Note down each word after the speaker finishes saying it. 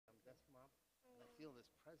feel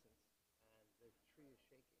this presence, and the tree is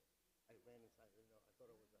shaking. I ran inside. I didn't know. I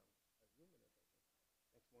thought it was a human or something.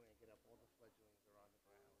 Next morning, I get up. All the fledglings are on the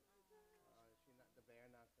ground. The bear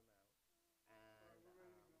knocked them out,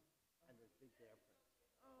 and there's big bear prints.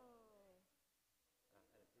 Oh, And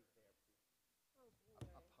a big bear poop. oh A boy.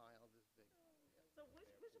 pile this big. Yeah, So bear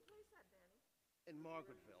where's your poop. place at, Danny? In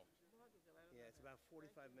Margaretville. Margaretville, I don't Yeah, know it's that. about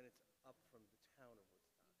 45 minutes up from the town of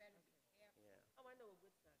Woodstock. Okay. Yeah. Oh, I know what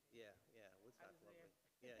Woodstock is. Yeah, yeah, I Woodstock's was there. lovely.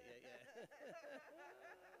 Yeah, yeah, yeah.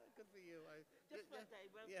 Good for you. Just for a day.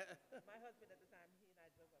 Well, yeah. my husband at the time, he and I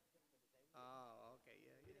drove up just for the day. Oh, okay,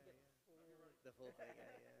 yeah, We yeah, didn't get yeah. the full. The full thing,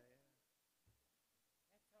 yeah, yeah, yeah.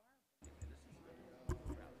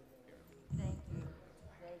 Thank you. Thank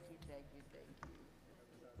you, thank you, thank you.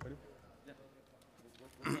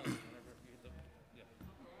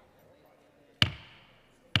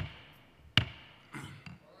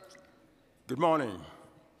 Good morning.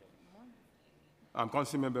 I'm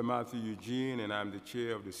Councilmember Matthew Eugene, and I'm the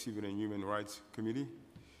chair of the Civil and Human Rights Committee.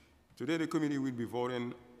 Today, the committee will be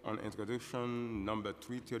voting on introduction number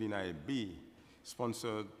 339B,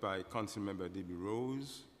 sponsored by Councilmember Debbie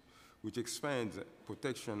Rose, which expands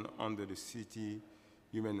protection under the city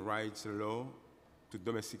human rights law to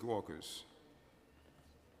domestic workers.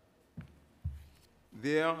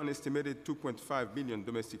 There are an estimated 2.5 million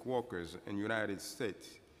domestic workers in the United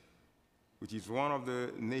States, which is one of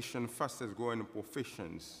the nation's fastest growing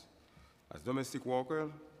professions. As domestic worker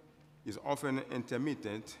is often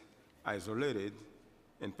intermittent, isolated,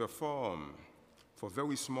 and perform for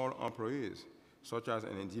very small employees, such as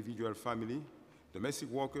an individual family. Domestic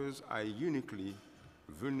workers are uniquely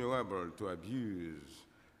vulnerable to abuse,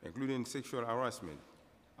 including sexual harassment,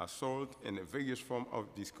 assault, and various forms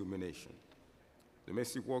of discrimination.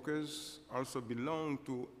 Domestic workers also belong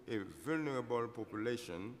to a vulnerable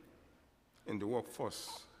population in the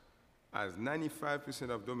workforce, as 95%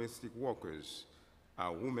 of domestic workers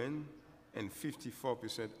are women and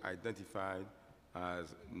 54% identified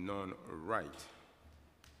as non-white.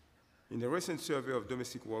 In a recent survey of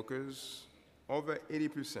domestic workers, over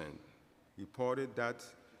 80% reported that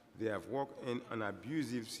they have worked in an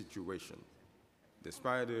abusive situation.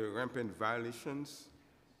 Despite the rampant violations,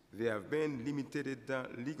 there have been limited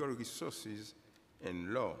legal resources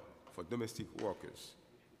and law for domestic workers.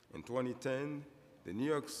 In 2010, the New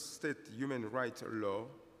York State human rights law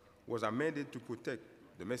was amended to protect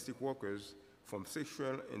domestic workers from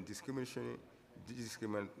sexual and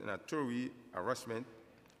discriminatory harassment,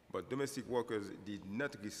 but domestic workers did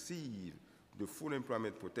not receive the full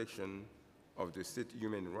employment protection of the state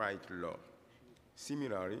human rights law.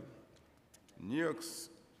 Similarly, New York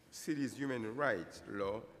City's human rights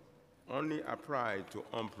law only applied to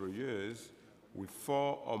employers with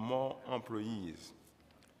 4 or more employees.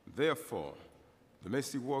 Therefore,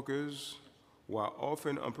 domestic workers who are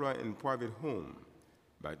often employed in private homes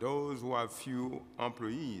by those who have few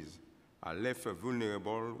employees are left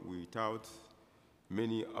vulnerable without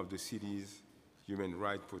many of the city's human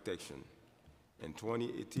rights protection. In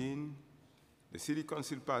 2018, the City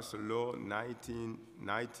Council passed Law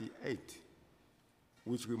 1998,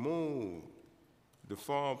 which removed the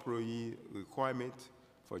 4-employee requirement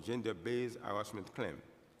for gender-based harassment claim.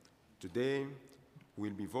 Today,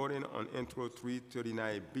 we'll be voting on Intro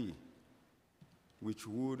 339B, which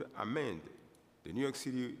would amend the New York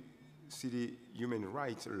City human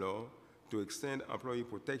rights law to extend employee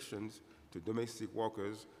protections to domestic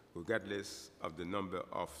workers regardless of the number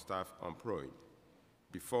of staff employed.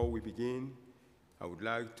 Before we begin, I would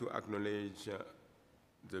like to acknowledge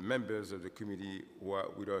the members of the committee who are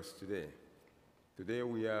with us today. Today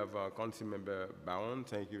we have Councilmember Baron.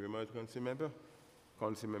 Thank you very much, Councilmember.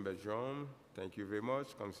 Councilmember John, thank you very much.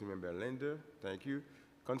 Councilmember Linder, thank you.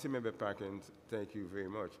 Councilmember Parkins, thank you very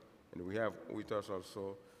much. And we have with us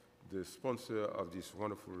also the sponsor of this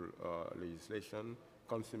wonderful legislation,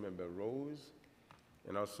 Councilmember Rose,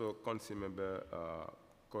 and also Councilmember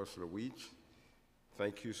Koslowicz.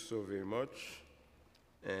 Thank you so very much.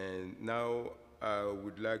 And now I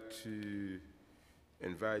would like to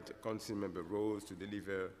invite Councilmember Rose to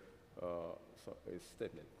deliver a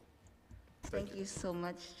statement. Thank you so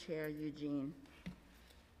much, Chair Eugene.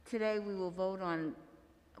 Today we will vote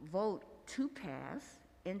to pass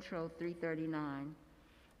Intro 339,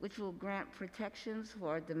 which will grant protections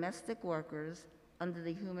for domestic workers under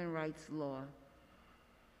the human rights law.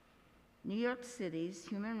 New York City's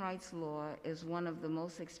human rights law is one of the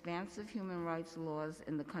most expansive human rights laws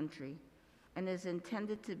in the country and is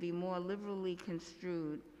intended to be more liberally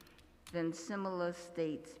construed than similar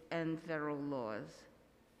state and federal laws.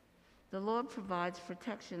 The law provides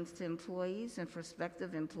protections to employees and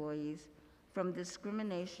prospective employees from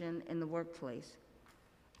discrimination in the workplace,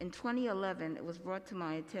 In 2011, it was brought to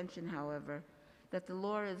my attention, however, that the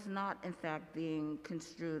law is not, in fact, being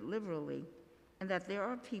construed liberally, and that there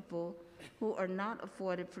are people who are not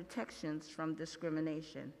afforded protections from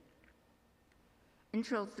discrimination.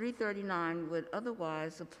 Intro 339 would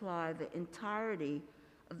otherwise apply the entirety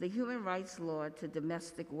of the human rights law to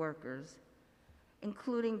domestic workers,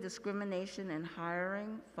 including discrimination in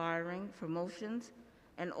hiring, firing, promotions,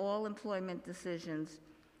 and all employment decisions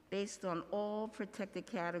based on all protected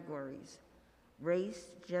categories: race,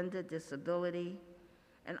 gender, disability,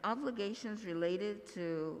 and obligations related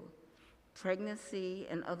to pregnancy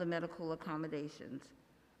and other medical accommodations,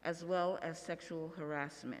 as well as sexual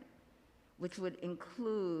harassment, which would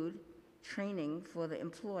include training for the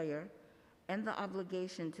employer and the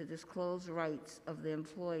obligation to disclose rights of the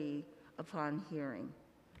employee upon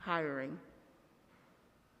hiring.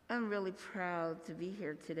 I'm really proud to be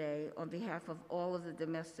here today on behalf of all of the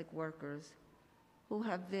domestic workers who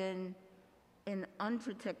have been in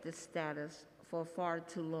unprotected status for far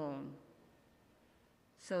too long.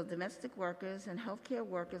 So domestic workers and healthcare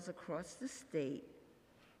workers across the state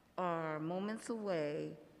are moments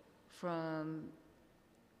away from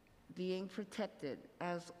being protected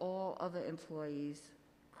as all other employees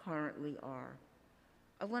currently are.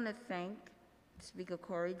 I want to thank Speaker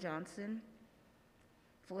Corey Johnson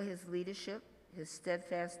for his leadership, his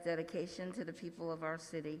steadfast dedication to the people of our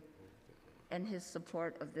city, and his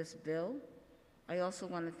support of this bill. I also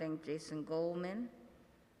want to thank Jason Goldman,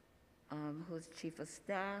 who's Chief of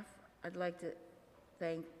Staff. I'd like to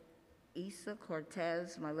thank Isa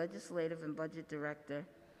Cortez, my Legislative and Budget Director,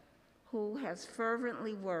 who has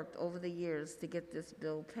fervently worked over the years to get this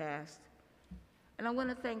bill passed. And I want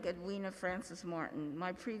to thank Edwina Francis Martin,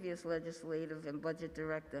 my previous Legislative and Budget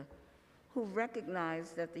Director, who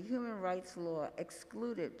recognized that the human rights law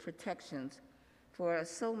excluded protections for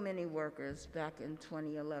so many workers back in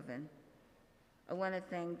 2011. I want to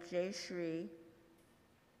thank Jayashree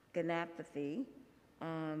Ganapathy,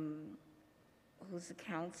 who's the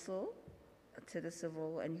counsel to the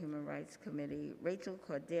Civil and Human Rights Committee, Rachel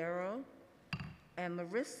Cordero, and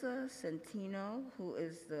Marissa Centino, who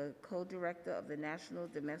is the co-director of the National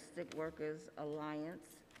Domestic Workers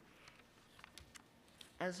Alliance,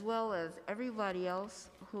 as well as everybody else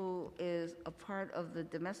who is a part of the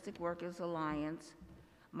Domestic Workers Alliance,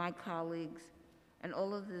 my colleagues, and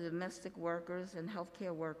all of the domestic workers and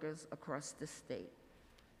healthcare workers across the state.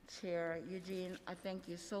 Chair Eugene, I thank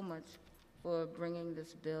you so much for bringing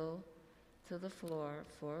this bill to the floor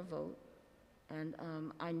for a vote. And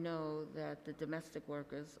I know that the domestic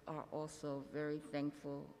workers are also very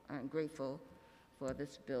thankful and grateful for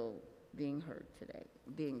this bill being heard today,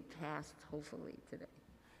 being passed hopefully today.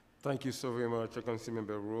 Thank you so very much,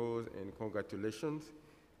 Councilmember Rose, and congratulations.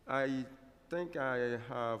 I think I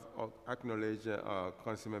have acknowledged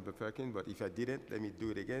Councilmember Perkins, but if I didn't, let me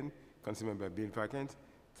do it again. Councilmember Bill Perkins,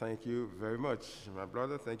 thank you very much, my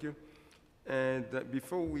brother, thank you. And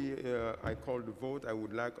before I call the vote, I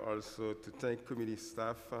would like also to thank committee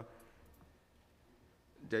staff,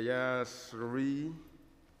 Jayashree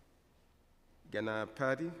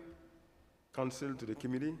Ganapathy, counsel to the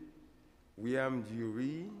committee, William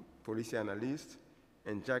Dury, policy analyst,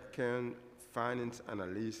 and Jack Kern, finance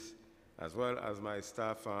analyst, as well as my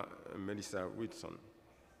staff, Melissa Whitson.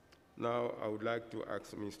 Now, I would like to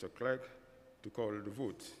ask Mr. Clerk to call the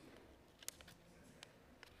vote.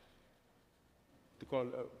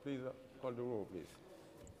 Please call the roll, please.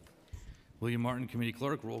 William Martin, Committee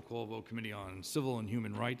Clerk. Roll call vote. Committee on Civil and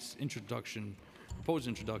Human Rights. Proposed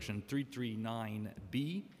introduction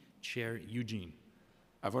 339B. Chair Eugene.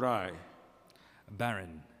 I vote aye.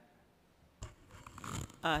 Barron.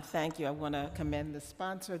 Thank you. I want to commend the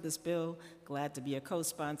sponsor of this bill. Glad to be a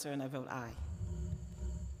co-sponsor, and I vote aye.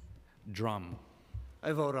 Drum.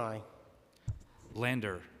 I vote aye.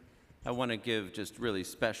 Lander. I want to give just really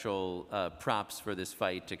special props for this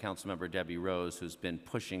fight to Councilmember Debbie Rose, who's been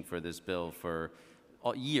pushing for this bill for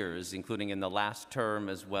years, including in the last term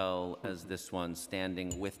as well as this one,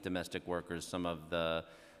 standing with domestic workers, some of the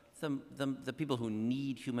people who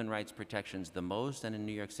need human rights protections the most and in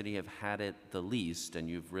New York City have had it the least, and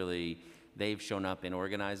they've shown up in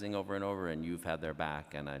organizing over and over, and you've had their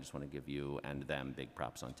back, and I just want to give you and them big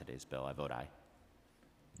props on today's bill. I vote aye.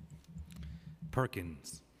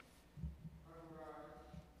 Perkins.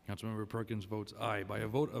 Councilmember Perkins votes aye. By a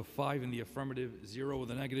vote of 5 in the affirmative, 0 with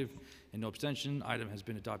a negative, and no abstention, item has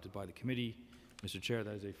been adopted by the committee. Mr. Chair,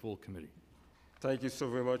 that is a full committee. Thank you so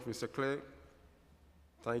very much, Mr. Clerk.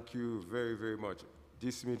 Thank you very, very much.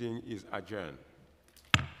 This meeting is adjourned.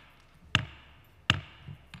 Thank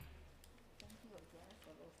you again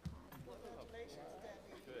for those comments.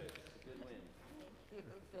 Good win.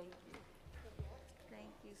 Thank you.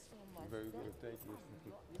 Thank you so much. Very good, thank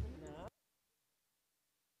you.